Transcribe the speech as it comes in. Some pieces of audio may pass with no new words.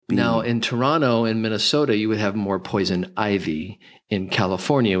Now, in Toronto and Minnesota, you would have more poison ivy. In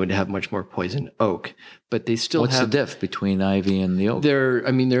California, it would have much more poison oak. But they still What's the diff between ivy and the oak? There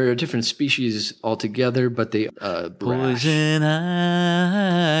are different species altogether, but they poison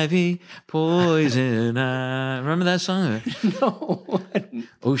ivy, poison ivy. Remember that song? No.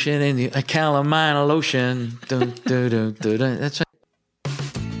 Ocean in the calamine lotion. Dun, dun, dun, dun, dun. That's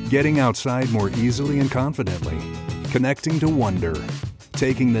Getting outside more easily and confidently. Connecting to wonder.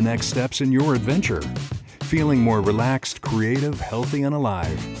 Taking the next steps in your adventure. Feeling more relaxed, creative, healthy, and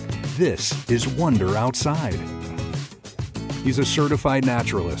alive. This is Wonder Outside. He's a certified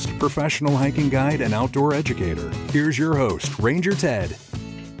naturalist, professional hiking guide, and outdoor educator. Here's your host, Ranger Ted.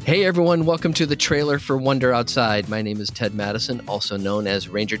 Hey everyone, welcome to the trailer for Wonder Outside. My name is Ted Madison, also known as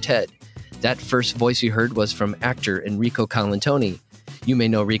Ranger Ted. That first voice you heard was from actor Enrico Colantoni. You may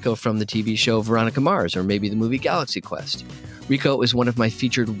know Rico from the TV show Veronica Mars, or maybe the movie Galaxy Quest. Rico is one of my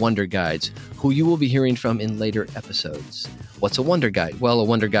featured Wonder Guides, who you will be hearing from in later episodes. What's a Wonder Guide? Well, a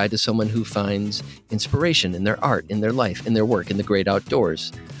Wonder Guide is someone who finds inspiration in their art, in their life, in their work, in the great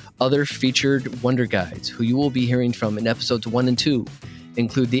outdoors. Other featured Wonder Guides, who you will be hearing from in episodes 1 and 2,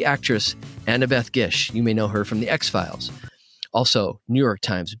 include the actress Annabeth Gish. You may know her from The X-Files. Also, New York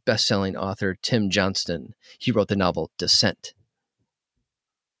Times bestselling author Tim Johnston. He wrote the novel Descent.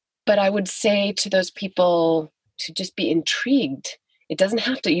 But I would say to those people to just be intrigued. You don't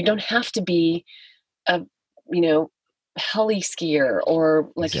have to be a, heli skier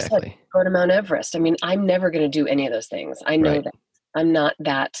or like you said, go to Mount Everest. I mean, I'm never going to do any of those things. I know that I'm not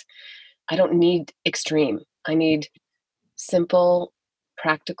that. I don't need extreme. I need simple,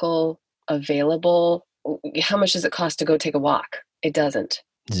 practical, available. How much does it cost to go take a walk? It doesn't.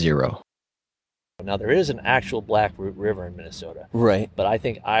 Zero. Now, there is an actual Blackroot River in Minnesota. Right. But I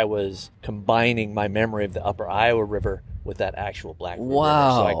think I was combining my memory of the Upper Iowa River with that actual Blackroot River.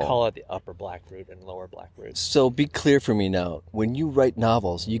 So I call it the Upper Blackroot and Lower Blackroot. So be clear for me now. When you write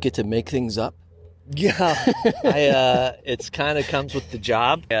novels, you get to make things up? Yeah. It's kind of comes with the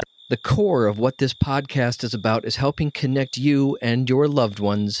job. Yeah. The core of what this podcast is about is helping connect you and your loved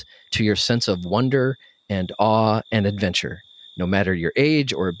ones to your sense of wonder and awe and adventure, no matter your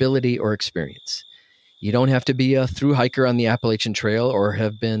age or ability or experience. You don't have to be a thru hiker on the Appalachian Trail or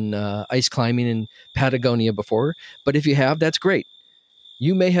have been ice climbing in Patagonia before, but if you have, that's great.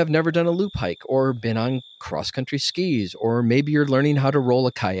 You may have never done a loop hike or been on cross-country skis, or maybe you're learning how to roll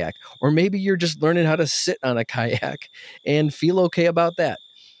a kayak, or maybe you're just learning how to sit on a kayak and feel okay about that.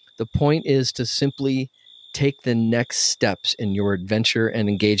 The point is to simply take the next steps in your adventure and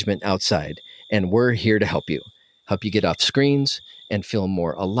engagement outside, and we're here to help you get off screens and feel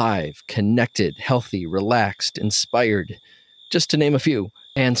more alive, connected, healthy, relaxed, inspired, just to name a few.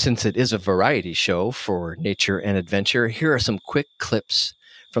 And since it is a variety show for nature and adventure, here are some quick clips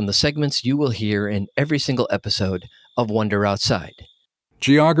from the segments you will hear in every single episode of Wonder Outside.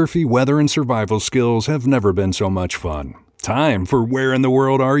 Geography, weather, and survival skills have never been so much fun. Time for Where in the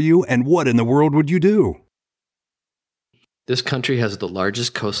World Are You and What in the World Would You Do? This country has the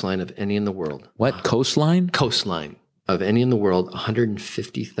largest coastline of any in the world. What? Coastline? Coastline of any in the world,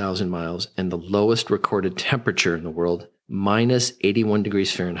 150,000 miles, and the lowest recorded temperature in the world, minus 81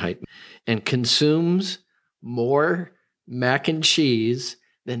 degrees Fahrenheit, and consumes more mac and cheese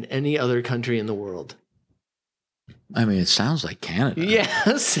than any other country in the world. I mean, it sounds like Canada.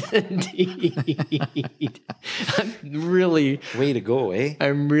 Yes, indeed. Way to go, eh?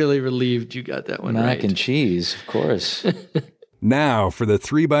 I'm really relieved you got that one right. Mac and cheese, of course. Now for the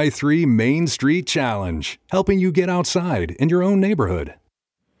 3x3 Main Street Challenge, helping you get outside in your own neighborhood.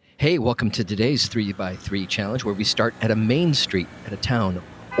 Hey, welcome to today's 3x3 challenge, where we start at a main street at a town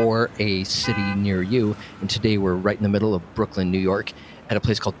or a city near you. And today we're right in the middle of Brooklyn, New York, at a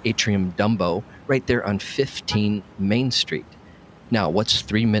place called Atrium Dumbo, right there on 15 Main Street. Now, what's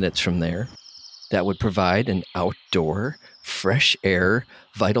 3 minutes from there? That would provide an outdoor, fresh air,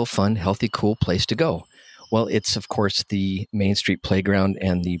 vital, fun, healthy, cool place to go. Well, it's, of course, the Main Street Playground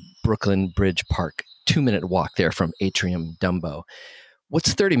and the Brooklyn Bridge Park. 2-minute walk there from Atrium Dumbo.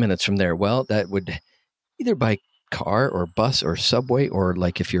 What's 30 minutes from there? Well, that would either by car or bus or subway, or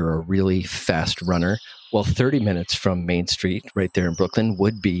like if you're a really fast runner. Well, 30 minutes from Main Street right there in Brooklyn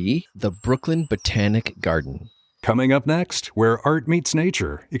would be the Brooklyn Botanic Garden. Coming up next, where art meets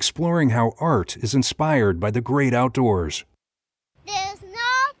nature, exploring how art is inspired by the great outdoors. There's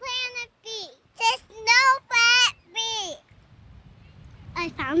no planet B. There's no planet B. I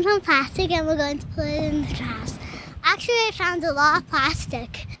found some plastic and we're going to put it in the trash. Actually, I found a lot of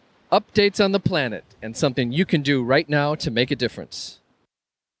plastic. Updates on the planet and something you can do right now to make a difference.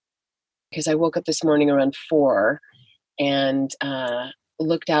 Because I woke up this morning around 4 and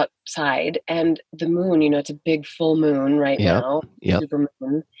looked outside, and the moon, it's a big full moon right now, super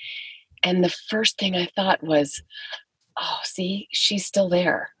moon. And the first thing I thought was, oh, see, she's still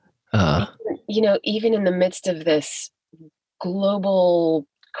there. Even in the midst of this global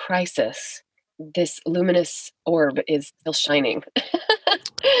crisis, this luminous orb is still shining.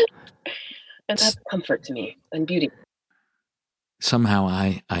 And that's comfort to me and beauty. Somehow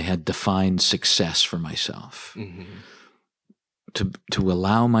I had defined success for myself. To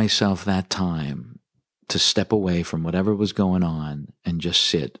allow myself that time to step away from whatever was going on and just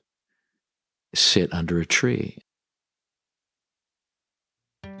sit under a tree.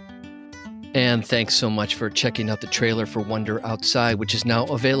 And thanks so much for checking out the trailer for Wonder Outside, which is now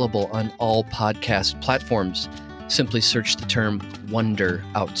available on all podcast platforms. Simply search the term Wonder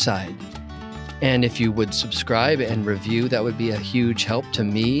Outside. And if you would subscribe and review, that would be a huge help to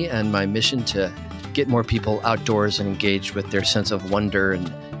me and my mission to get more people outdoors and engaged with their sense of wonder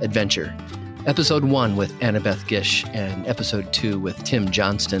and adventure. Episode 1 with Annabeth Gish and Episode 2 with Tim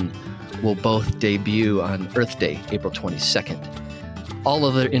Johnston will both debut on Earth Day, April 22nd. All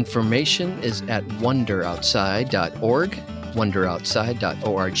other information is at wonderoutside.org,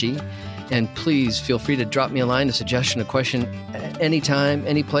 wonderoutside.org. And please feel free to drop me a line, a suggestion, a question, anytime,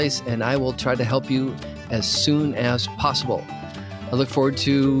 any place, and I will try to help you as soon as possible. I look forward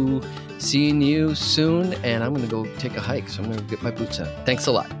to seeing you soon, and I'm going to go take a hike, so I'm going to get my boots on. Thanks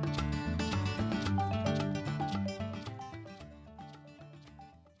a lot.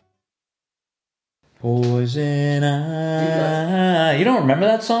 Poison Eye. You don't remember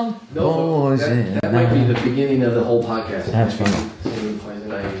that song? No, Poison that might be the beginning of the whole podcast. That's funny.